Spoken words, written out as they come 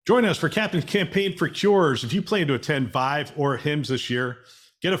Join us for Captain's Campaign for Cures. If you plan to attend Vive or HIMSS this year,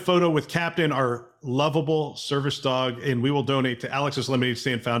 get a photo with Captain, our lovable service dog, and we will donate to Alex's Lemonade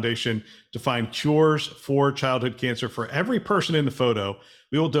Stand Foundation to find cures for childhood cancer. For every person in the photo,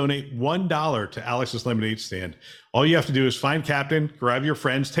 we will donate $1 to Alex's Lemonade Stand. All you have to do is find Captain, grab your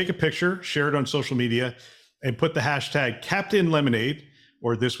friends, take a picture, share it on social media, and put the hashtag Captain Lemonade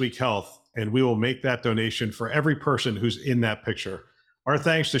or This Week Health, and we will make that donation for every person who's in that picture. Our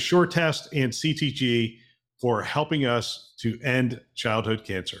thanks to Sure Test and CTG for helping us to end childhood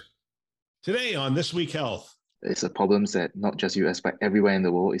cancer. Today on This Week Health. It's a problem that not just US, but everywhere in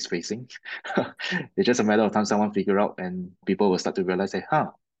the world is facing. It's just a matter of time someone figure out and people will start to realize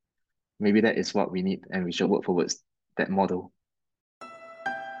that, maybe that is what we need and we should work towards that model.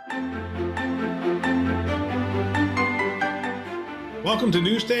 Welcome to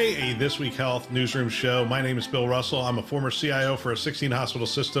Newsday, a This Week Health newsroom show. My name is Bill Russell. I'm a former CIO for a 16-hospital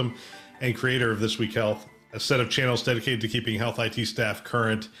system and creator of This Week Health, a set of channels dedicated to keeping health IT staff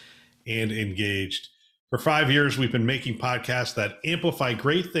current and engaged. For 5 years, we've been making podcasts that amplify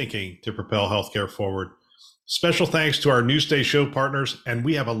great thinking to propel healthcare forward. Special thanks to our Newsday show partners, and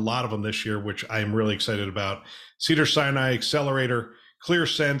we have a lot of them this year, which I am really excited about. Cedars-Sinai Accelerator,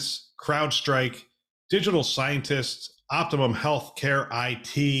 ClearSense, CrowdStrike, Digital Scientists, Optimum Healthcare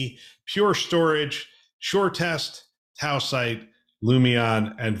IT, Pure Storage, SureTest, Tausight,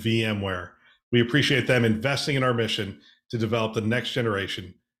 Lumion, and VMware. We appreciate them investing in our mission to develop the next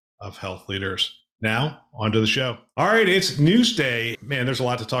generation of health leaders. Now, on to the show. All right, it's Newsday. Man, there's a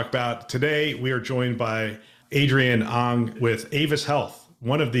lot to talk about. Today, we are joined by Adrian Ang with Avis Health,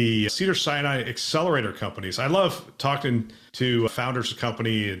 one of the Cedars-Sinai accelerator companies. I love talking to founders of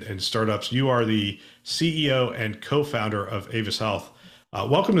company and startups. You are the CEO and co-founder of Avis Health.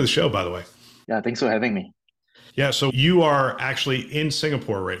 Welcome to the show, by the way. Yeah, thanks for having me. Yeah, so you are actually in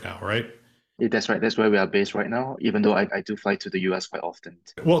Singapore right now, right? Yeah, that's right. That's where we are based right now, even though I do fly to the US quite often.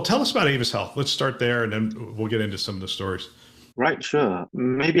 Well, tell us about Avis Health. Let's start there, and then we'll get into some of the stories. Right, sure.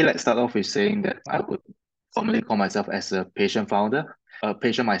 Maybe let's start off with saying that I would formally call myself as a patient founder. A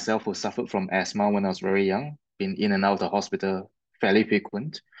patient myself who suffered from asthma when I was very young, been in and out of the hospital fairly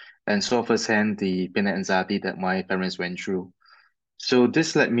frequent, and saw firsthand the pain and anxiety that my parents went through. So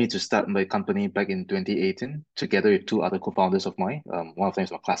this led me to start my company back in 2018, together with two other co-founders of mine. One of them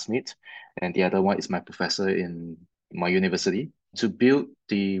is my classmate, and the other one is my professor in my university, to build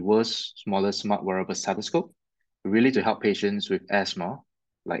the world's smallest smart wearable stethoscope, really to help patients with asthma,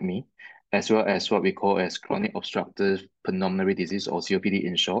 like me, as well as what we call as chronic obstructive pulmonary disease, or COPD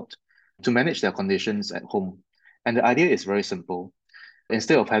in short, to manage their conditions at home. And the idea is very simple.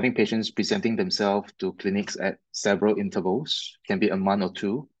 Instead of having patients presenting themselves to clinics at several intervals, can be a month or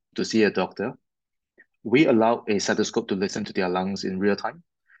two, to see a doctor, we allow a stethoscope to listen to their lungs in real time,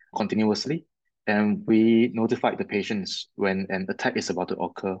 continuously, and we notify the patients when an attack is about to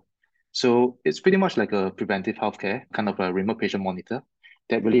occur. So it's pretty much like a preventive healthcare, kind of a remote patient monitor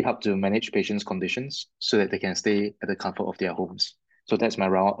that really help to manage patients' conditions so that they can stay at the comfort of their homes. So that's my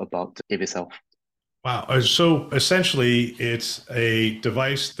round about Avis Health. Wow. So essentially, it's a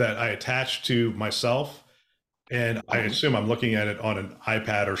device that I attach to myself, and I assume I'm looking at it on an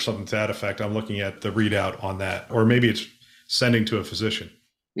iPad or something to that effect. I'm looking at the readout on that, or maybe it's sending to a physician.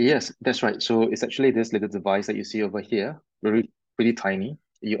 Yes, that's right. So it's actually this little device that you see over here, very pretty tiny.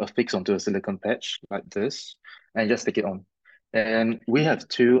 You affix onto a silicone patch like this, and just stick it on. And we have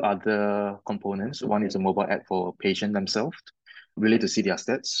two other components. One is a mobile app for patient themselves, really to see their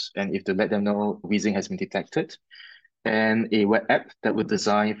stats, and if to let them know wheezing has been detected, and a web app that was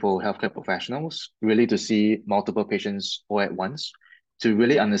designed for healthcare professionals, really to see multiple patients all at once, to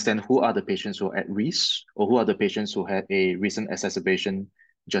really understand who are the patients who are at risk or who are the patients who had a recent exacerbation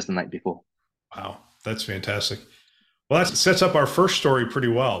just the night before. Wow, that's fantastic. Well, that sets up our first story pretty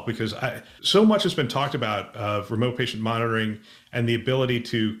well, because so much has been talked about of remote patient monitoring and the ability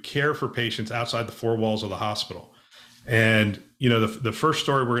to care for patients outside the four walls of the hospital. And, the first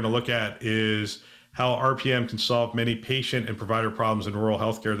story we're going to look at is how RPM can solve many patient and provider problems in rural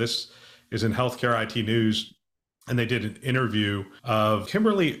healthcare. This is in Healthcare IT News, and they did an interview of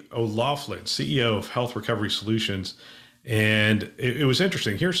Kimberly O'Loughlin, CEO of Health Recovery Solutions. And it was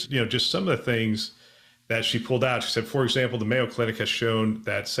interesting. Here's, just some of the things that she pulled out. She said, for example, the Mayo Clinic has shown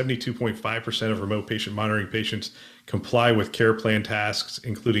that 72.5% of remote patient monitoring patients comply with care plan tasks,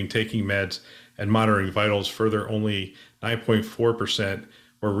 including taking meds and monitoring vitals. Further, only 9.4%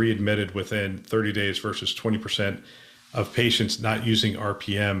 were readmitted within 30 days versus 20% of patients not using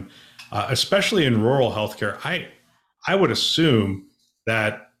RPM, especially in rural healthcare. I would assume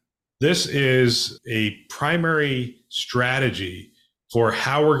that this is a primary strategy for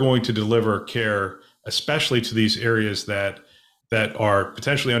how we're going to deliver care, especially to these areas that are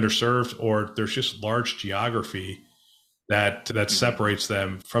potentially underserved, or there's just large geography that Mhm. separates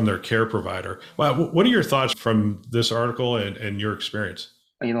them from their care provider. Well, what are your thoughts from this article and your experience?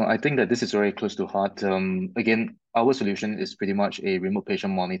 I think that this is very close to heart. Again, our solution is pretty much a remote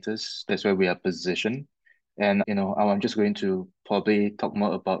patient monitors. That's where we are positioned. And, I'm just going to probably talk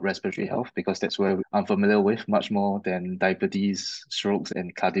more about respiratory health because that's where I'm familiar with much more than diabetes, strokes,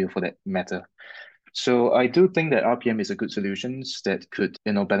 and cardio for that matter. So I do think that RPM is a good solution that could,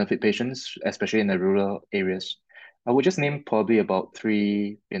 benefit patients, especially in the rural areas. I would just name probably about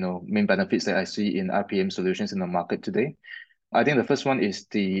three, main benefits that I see in RPM solutions in the market today. I think the first one is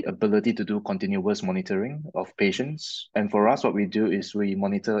the ability to do continuous monitoring of patients. And for us, what we do is we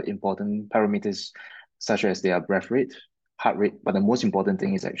monitor important parameters such as their breath rate, heart rate, but the most important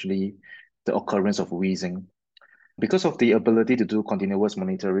thing is actually the occurrence of wheezing. Because of the ability to do continuous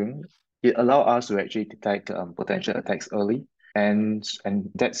monitoring, it allows us to actually detect potential attacks early. And in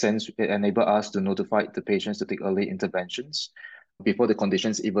that sense, it enables us to notify the patients to take early interventions before the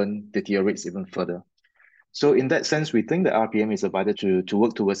conditions even deteriorates even further. So in that sense, we think that RPM is vital to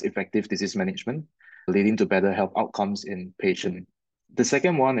work towards effective disease management, leading to better health outcomes in patient. The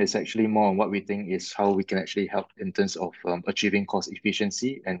second one is actually more on what we think is how we can actually help in terms of achieving cost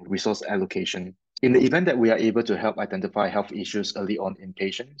efficiency and resource allocation. In the event that we are able to help identify health issues early on in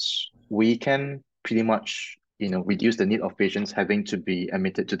patients, we can pretty much, reduce the need of patients having to be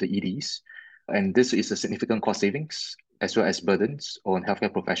admitted to the EDs. And this is a significant cost savings as well as burdens on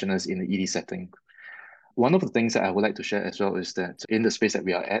healthcare professionals in the ED setting. One of the things that I would like to share as well is that in the space that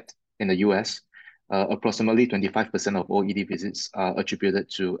we are at in the US, approximately 25% of all ED visits are attributed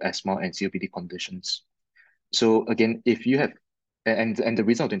to asthma and COPD conditions. So again, if you have, and the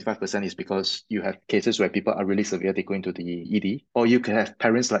reason of 25% is because you have cases where people are really severe, they go into the ED, or you can have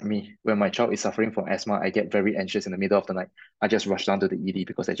parents like me, when my child is suffering from asthma, I get very anxious in the middle of the night. I just rush down to the ED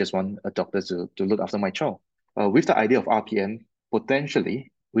because I just want a doctor to look after my child. With the idea of RPM,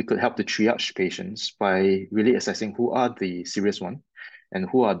 potentially we could help to triage patients by really assessing who are the serious one and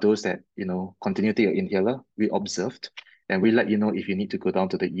who are those that, continue to take an inhaler, we observed, and we let you know if you need to go down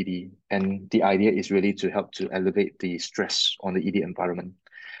to the ED. And the idea is really to help to elevate the stress on the ED environment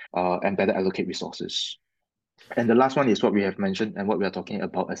and better allocate resources. And the last one is what we have mentioned and what we are talking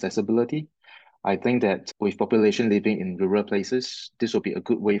about accessibility. I think that with population living in rural places, this will be a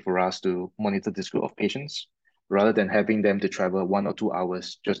good way for us to monitor this group of patients rather than having them to travel 1 or 2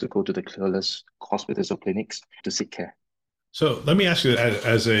 hours just to go to the closest hospitals or clinics to seek care. So let me ask you,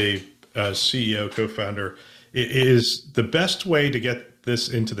 as a CEO, co-founder, is the best way to get this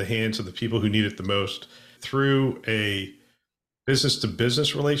into the hands of the people who need it the most through a business to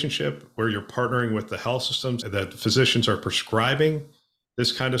business relationship where you're partnering with the health systems that physicians are prescribing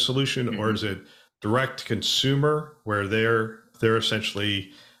this kind of solution, or is Mhm. it direct to consumer where they're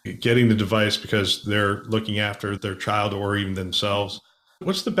essentially getting the device because they're looking after their child or even themselves?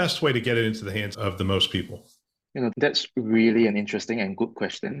 What's the best way to get it into the hands of the most people? That's really an interesting and good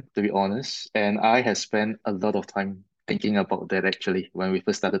question, to be honest. And I have spent a lot of time thinking about that actually when we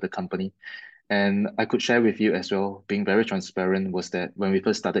first started the company. And I could share with you as well, being very transparent, was that when we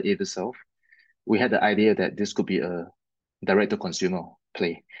first started Aviself, we had the idea that this could be a direct to consumer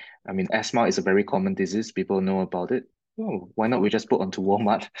play. I mean, asthma is a very common disease. People know about it. Oh, why not we just put onto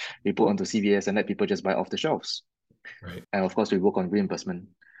Walmart, we put onto CVS and let people just buy off the shelves. Right. And of course, we work on reimbursement.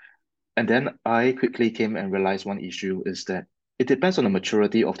 And then I quickly came and realized one issue is that it depends on the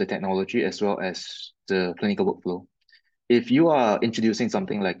maturity of the technology as well as the clinical workflow. If you are introducing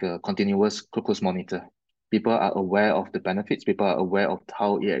something like a continuous glucose monitor, people are aware of the benefits, people are aware of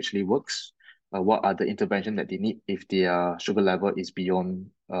how it actually works, what are the intervention that they need if their sugar level is beyond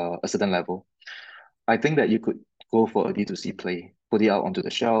a certain level. I think that you could go for a D2C play, put it out onto the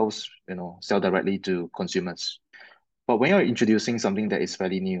shelves, sell directly to consumers. But when you're introducing something that is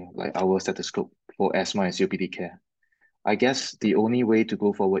fairly new, like our stethoscope for asthma and COPD care, I guess the only way to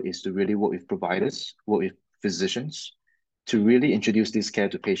go forward is to really work with providers, work with physicians, to really introduce this care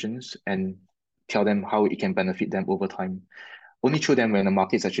to patients and tell them how it can benefit them over time. Only through them when the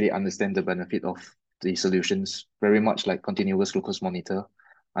markets actually understand the benefit of the solutions, very much like continuous glucose monitor.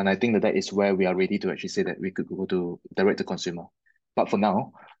 And I think that that is where we are ready to actually say that we could go to direct to consumer. But for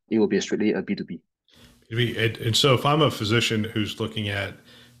now, it will be strictly a B2B. And so, if I'm a physician who's looking at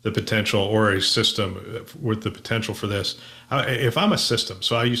the potential or a system with the potential for this, if I'm a system,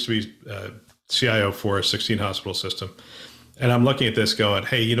 so I used to be CIO for a 16 hospital system, and I'm looking at this going,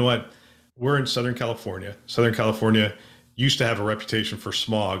 hey, you know what? We're in Southern California. Southern California used to have a reputation for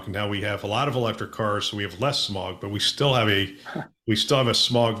smog. Now we have a lot of electric cars, so we have less smog, but we still have a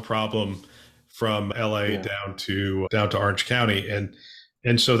smog problem from LA Yeah. down to Orange County,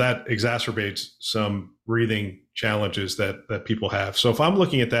 and so that exacerbates some breathing challenges that people have. So if I'm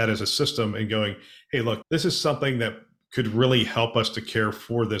looking at that as a system and going, hey, look, this is something that could really help us to care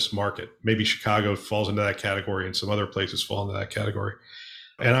for this market. Maybe Chicago falls into that category and some other places fall into that category.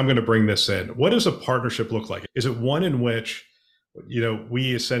 And I'm going to bring this in. What does a partnership look like? Is it one in which,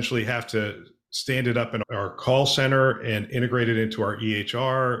 we essentially have to stand it up in our call center and integrate it into our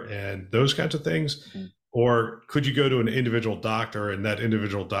EHR and those kinds of things? Mm. Or could you go to an individual doctor and that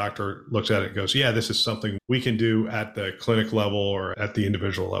individual doctor looks at it and goes, yeah, this is something we can do at the clinic level or at the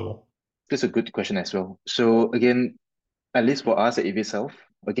individual level? That's a good question as well. So again, at least for us at EVS Health,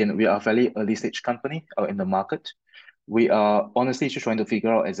 again, we are a fairly early stage company out in the market. We are honestly just trying to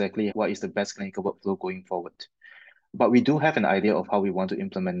figure out exactly what is the best clinical workflow going forward. But we do have an idea of how we want to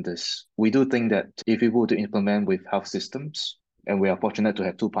implement this. We do think that if we were to implement with health systems, and we are fortunate to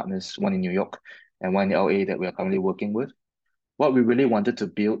have two partners, one in New York and one in LA that we are currently working with, what we really wanted to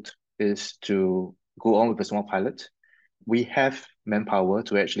build is to go on with a small pilot. We have manpower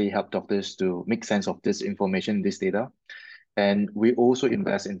to actually help doctors to make sense of this information, this data. And we also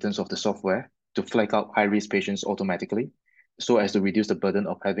invest in terms of the software to flag out high-risk patients automatically so as to reduce the burden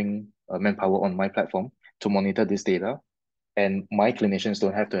of having manpower on my platform to monitor this data. And my clinicians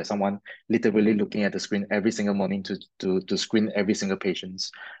don't have to have someone literally looking at the screen every single morning to screen every single patient.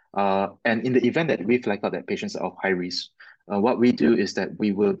 And in the event that we flag out that patients are of high risk, what we do is that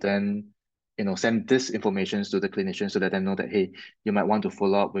we will then send this information to the clinicians so that they know that, hey, you might want to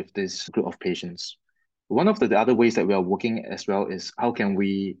follow up with this group of patients. One of the other ways that we are working as well is how can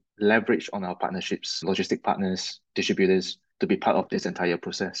we leverage on our partnerships, logistic partners, distributors to be part of this entire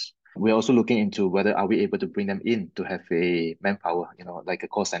process. We're also looking into whether are we able to bring them in to have a manpower, like a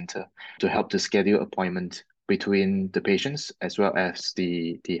call center to help to schedule appointment between the patients as well as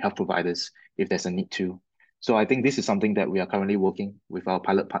the health providers if there's a need to. So I think this is something that we are currently working with our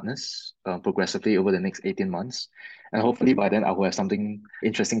pilot partners progressively over the next 18 months. And hopefully by then I will have something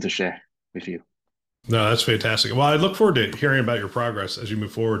interesting to share with you. No, that's fantastic. Well, I look forward to hearing about your progress as you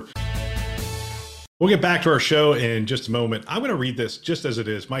move forward. We'll get back to our show in just a moment. I'm going to read this just as it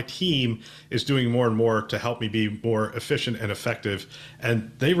is. My team is doing more and more to help me be more efficient and effective.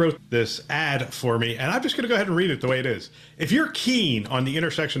 And they wrote this ad for me, and I'm just going to go ahead and read it the way it is. If you're keen on the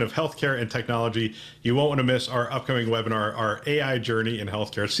intersection of healthcare and technology, you won't want to miss our upcoming webinar, our AI journey in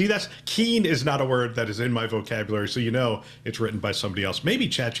healthcare. See, that's keen is not a word that is in my vocabulary, so it's written by somebody else. Maybe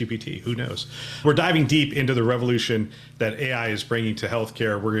ChatGPT, who knows? We're diving deep into the revolution that AI is bringing to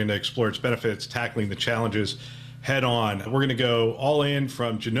healthcare. We're going to explore its benefits, tackling the challenges head on. We're going to go all in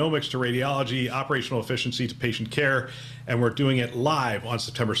from genomics to radiology, operational efficiency to patient care, and we're doing it live on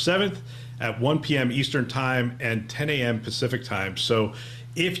September 7th at 1 p.m. Eastern Time and 10 a.m. Pacific Time. So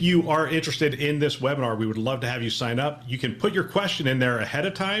if you are interested in this webinar, we would love to have you sign up. You can put your question in there ahead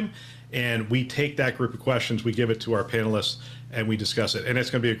of time, and we take that group of questions, we give it to our panelists, and we discuss it. And it's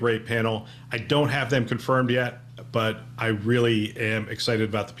going to be a great panel. I don't have them confirmed yet, but I really am excited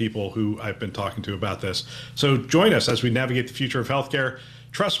about the people who I've been talking to about this. So join us as we navigate the future of healthcare.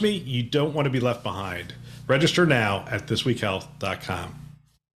 Trust me, you don't want to be left behind. Register now at thisweekhealth.com.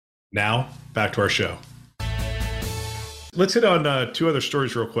 Now, back to our show. Let's hit on two other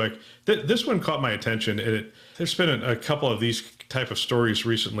stories real quick. This one caught my attention. There's been a couple of these type of stories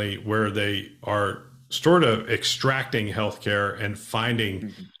recently where they are sort of extracting healthcare and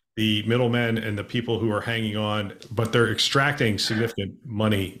finding the middlemen and the people who are hanging on, but they're extracting significant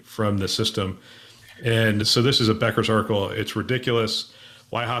money from the system. And so this is a Becker's article. It's ridiculous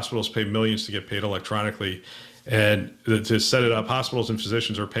why hospitals pay millions to get paid electronically. And to set it up, hospitals and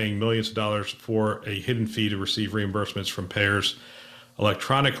physicians are paying millions of dollars for a hidden fee to receive reimbursements from payers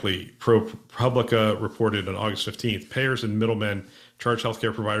electronically. ProPublica reported on August 15th, payers and middlemen charge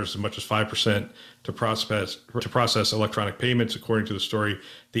healthcare providers as much as 5% to process electronic payments. According to the story,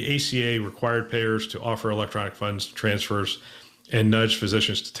 the ACA required payers to offer electronic funds transfers and nudge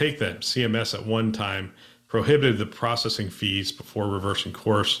physicians to take them. CMS at one time prohibited the processing fees before reversing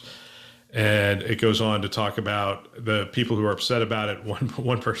course. And it goes on to talk about the people who are upset about it.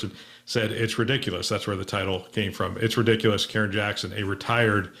 One person said, it's ridiculous. That's where the title came from. It's ridiculous. Karen Jackson, a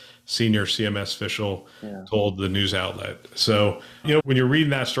retired senior CMS official, told the news outlet. So, when you're reading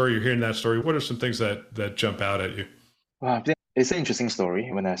that story, you're hearing that story, what are some things that jump out at you? Wow, it's an interesting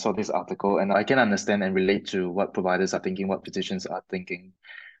story when I saw this article, and I can understand and relate to what providers are thinking, what physicians are thinking.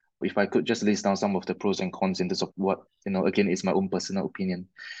 If I could just list down some of the pros and cons in terms of what, again, it's my own personal opinion.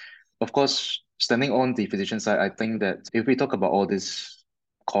 Of course, Standing on the physician side, I think that if we talk about all this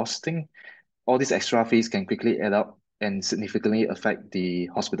costing, all these extra fees can quickly add up and significantly affect the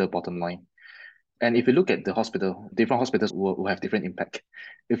hospital bottom line. And if you look at the hospital, different hospitals will have different impact.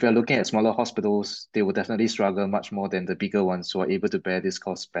 If you're looking at smaller hospitals, they will definitely struggle much more than the bigger ones who are able to bear this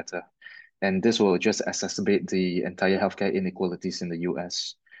cost better. And this will just exacerbate the entire healthcare inequalities in the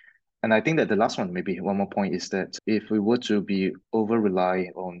US. And I think that the last one, maybe one more point, is that if we were to be over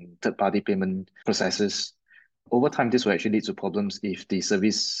rely on third-party payment processes, over time, this will actually lead to problems if the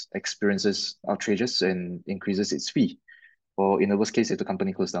service experiences outrageous and increases its fee, or in the worst case, if the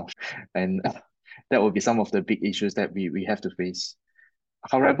company closes down. And that would be some of the big issues that we have to face.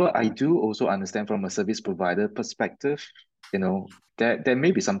 However, I do also understand from a service provider perspective, there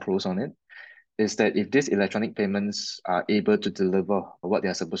may be some pros on it, is that if these electronic payments are able to deliver what they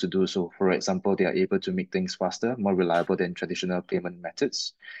are supposed to do, so for example, they are able to make things faster, more reliable than traditional payment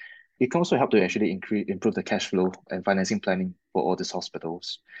methods, it can also help to actually improve the cash flow and financing planning for all these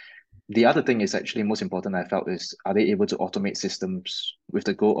hospitals. The other thing is actually most important, I felt, is are they able to automate systems with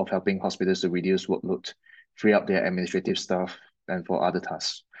the goal of helping hospitals to reduce workload, free up their administrative staff, and for other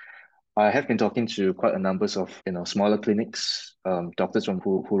tasks. I have been talking to quite a numbers of smaller clinics, doctors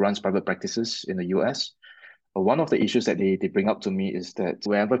who runs private practices in the US. One of the issues that they bring up to me is that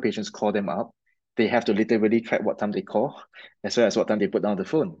whenever patients call them up, they have to literally track what time they call, as well as what time they put down the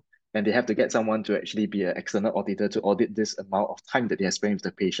phone. And they have to get someone to actually be an external auditor to audit this amount of time that they are spending with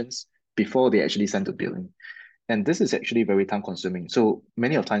the patients before they actually send the billing. And this is actually very time consuming. So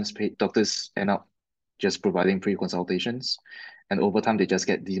many of times doctors end up just providing free consultations, and over time they just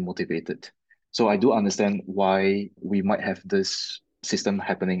get demotivated. So I do understand why we might have this system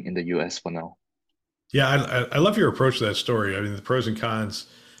happening in the US for now. Yeah, I love your approach to that story. I mean, the pros and cons,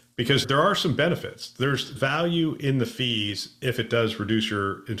 because there are some benefits. There's value in the fees if it does reduce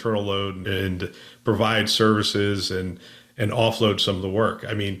your internal load and provide services and offload some of the work.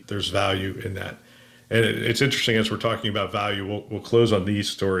 I mean, there's value in that. And it's interesting as we're talking about value, we'll close on these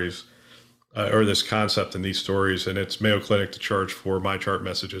stories or this concept in these stories, and it's Mayo Clinic to charge for my chart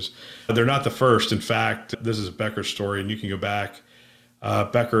messages. They're not the first. In fact, this is a Becker's story, and you can go back.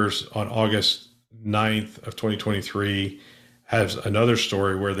 Becker's on August 9th of 2023 has another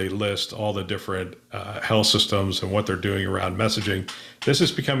story where they list all the different health systems and what they're doing around messaging. This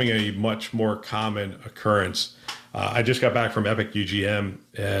is becoming a much more common occurrence. I just got back from Epic UGM,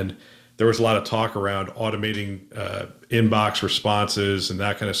 and there was a lot of talk around automating inbox responses and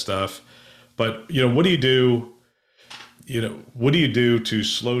that kind of stuff. But what do you do? What do you do to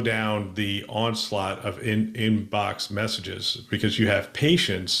slow down the onslaught of inbox messages? Because you have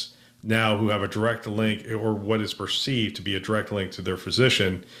patients now who have a direct link or what is perceived to be a direct link to their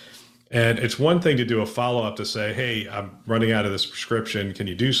physician. And it's one thing to do a follow-up to say, hey, I'm running out of this prescription. Can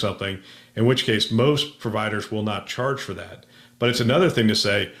you do something? In which case, most providers will not charge for that. But it's another thing to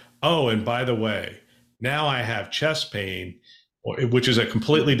say, oh, and by the way, now I have chest pain, which is a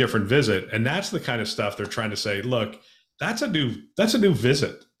completely different visit. And that's the kind of stuff they're trying to say, look, that's a new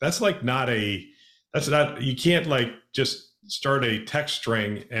visit. That's not, you can't like just start a text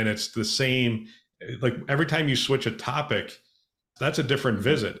string and it's the same. Like every time you switch a topic, that's a different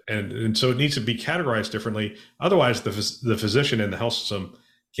visit. And so it needs to be categorized differently. Otherwise the physician and the health system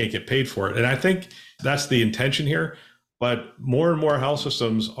can't get paid for it. And I think that's the intention here. But more and more health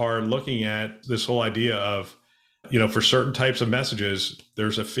systems are looking at this whole idea of, for certain types of messages,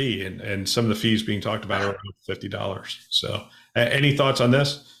 there's a fee, and some of the fees being talked about are $50. So, any thoughts on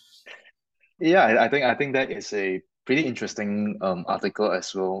this? Yeah, I think that is a pretty interesting article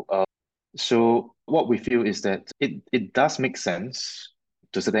as well. So what we feel is that it does make sense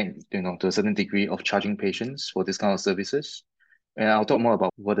to a certain degree of charging patients for this kind of services. And I'll talk more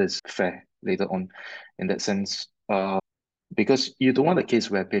about what is fair later on in that sense. Because you don't want a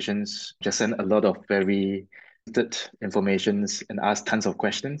case where patients just send a lot of very limited informations and ask tons of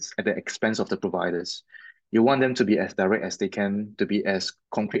questions at the expense of the providers. You want them to be as direct as they can, to be as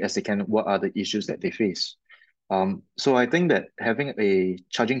concrete as they can. What are the issues that they face? So I think that having a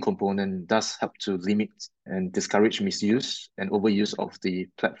charging component does help to limit and discourage misuse and overuse of the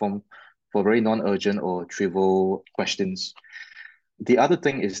platform for very non-urgent or trivial questions. The other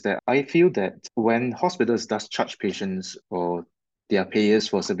thing is that I feel that when hospitals does charge patients or their payers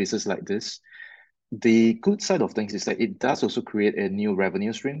for services like this, the good side of things is that it does also create a new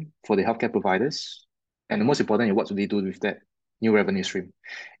revenue stream for the healthcare providers. And the most important, what do they do with that new revenue stream?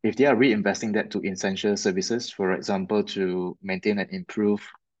 If they are reinvesting that to essential services, for example, to maintain and improve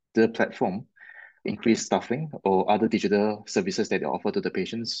the platform, increase staffing or other digital services that they offer to the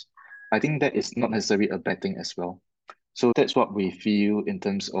patients, I think that is not necessarily a bad thing as well. So that's what we feel in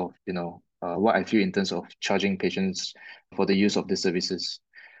terms of, what I feel in terms of charging patients for the use of the services.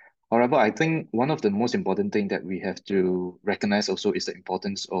 However, I think one of the most important thing that we have to recognize also is the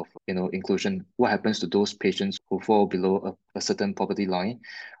importance of, inclusion. What happens to those patients who fall below a certain poverty line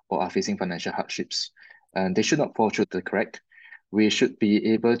or are facing financial hardships? And they should not fall through the crack. We should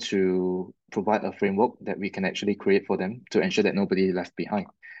be able to provide a framework that we can actually create for them to ensure that nobody is left behind.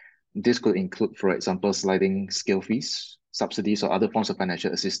 This could include, for example, sliding scale fees, subsidies, or other forms of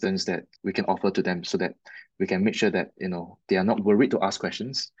financial assistance that we can offer to them so that we can make sure that, they are not worried to ask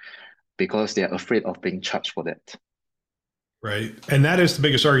questions because they are afraid of being charged for that. Right. And that is the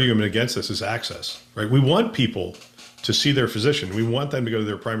biggest argument against this is access, right? We want people to see their physician. We want them to go to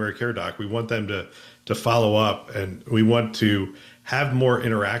their primary care doc. We want them to follow up, and we want to have more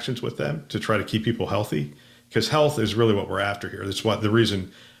interactions with them to try to keep people healthy, because health is really what we're after here. That's what the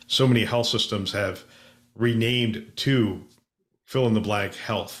reason so many health systems have renamed to fill in the blank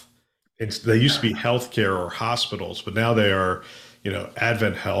health. They used to be healthcare or hospitals, but now they are,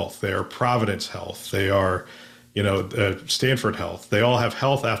 Advent Health, they are Providence Health, they are, Stanford Health. They all have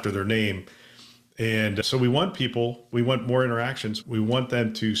health after their name. And so we want more interactions. We want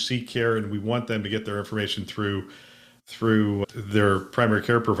them to seek care, and we want them to get their information through their primary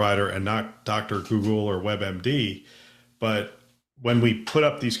care provider and not Dr. Google or WebMD. But when we put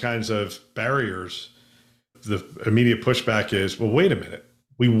up these kinds of barriers, the immediate pushback is, well, wait a minute.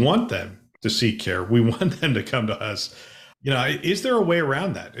 We want them to seek care. We want them to come to us. Is there a way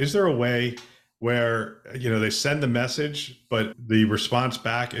around that? Is there a way where, they send the message, but the response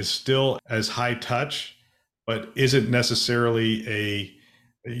back is still as high touch, but isn't necessarily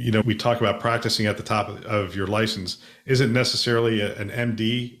we talk about practicing at the top of your license, isn't necessarily an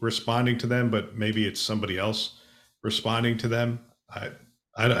MD responding to them, but maybe it's somebody else responding to them?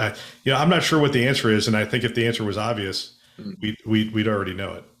 I'm not sure what the answer is. And I think if the answer was obvious, we'd already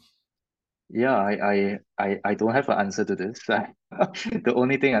know it. Yeah, I don't have an answer to this. The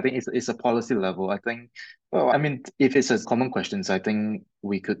only thing I think is a policy level. I think, well, I mean, if it's a common questions, I think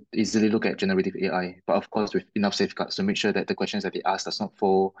we could easily look at generative AI, but of course with enough safeguards to make sure that the questions that they ask does not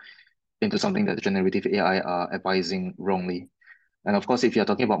fall into something that the generative AI are advising wrongly. And of course, if you're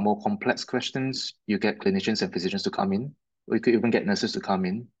talking about more complex questions, you get clinicians and physicians to come in. We could even get nurses to come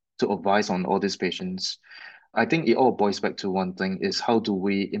in to advise on all these patients. I think it all boils back to one thing: is how do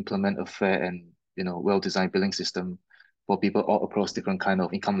we implement a fair and well-designed billing system for people all across different kind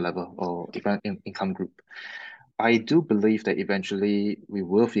of income level or different income group. I do believe that eventually we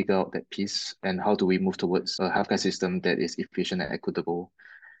will figure out that piece, and how do we move towards a healthcare system that is efficient and equitable.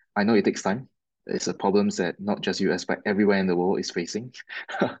 I know it takes time. It's a problem that not just US but everywhere in the world is facing.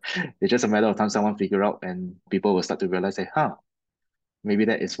 It's just a matter of time someone figure out, and people will start to realize that, maybe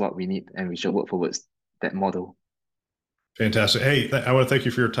that is what we need, and we should work towards that model. Fantastic. Hey, I want to thank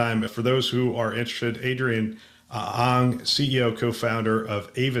you for your time. For those who are interested, Adrian Ang, CEO, co-founder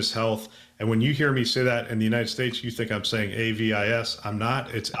of Avis Health. And when you hear me say that in the United States, you think I'm saying AVIS. I'm not.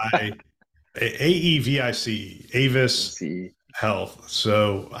 It's AEVIC, Avis Health.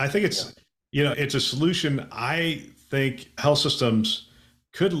 So I think it's, it's a solution I think health systems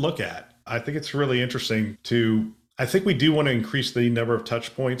could look at. I think it's really interesting I think we do want to increase the number of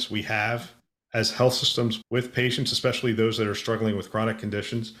touch points we have as health systems with patients, especially those that are struggling with chronic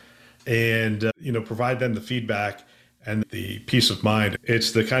conditions, and provide them the feedback and the peace of mind.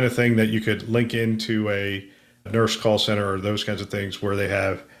 It's the kind of thing that you could link into a nurse call center or those kinds of things where they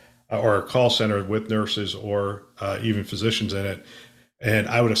have, or a call center with nurses or even physicians in it. And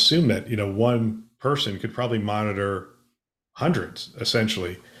I would assume that, one person could probably monitor hundreds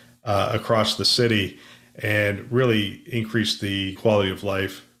essentially across the city and really increase the quality of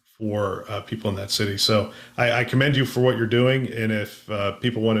life for people in that city. So I commend you for what you're doing. And if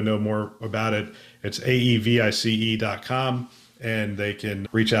people want to know more about it, it's aevice.com, and they can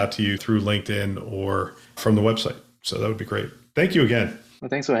reach out to you through LinkedIn or from the website. So that would be great. Thank you again. Well,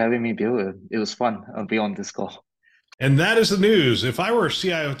 thanks for having me, Bill. It was fun. I'll be on this call. And that is the news. If I were a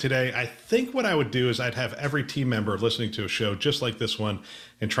CIO today, I think what I would do is I'd have every team member listening to a show just like this one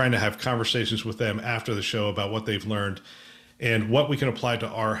and trying to have conversations with them after the show about what they've learned and what we can apply to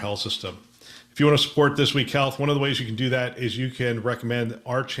our health system. If you want to support This Week Health, one of the ways you can do that is you can recommend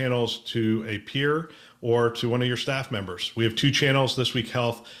our channels to a peer or to one of your staff members. We have two channels, This Week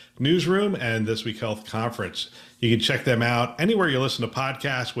Health Newsroom and This Week Health Conference. You can check them out anywhere you listen to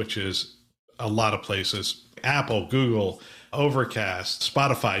podcasts, which is a lot of places: Apple, Google, Overcast,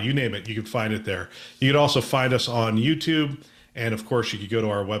 Spotify, you name it, you can find it there. You can also find us on YouTube. And of course, you can go to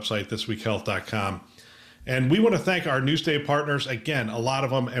our website, thisweekhealth.com. And we want to thank our Newsday partners, again, a lot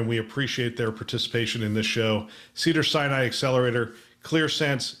of them, and we appreciate their participation in this show: Cedar-Sinai Accelerator,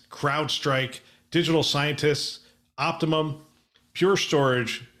 ClearSense, CrowdStrike, Digital Scientists, Optimum, Pure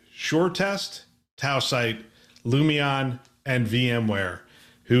Storage, SureTest, Tausight, Lumion, and VMware,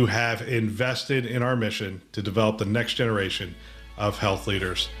 who have invested in our mission to develop the next generation of health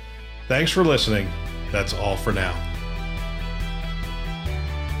leaders. Thanks for listening. That's all for now.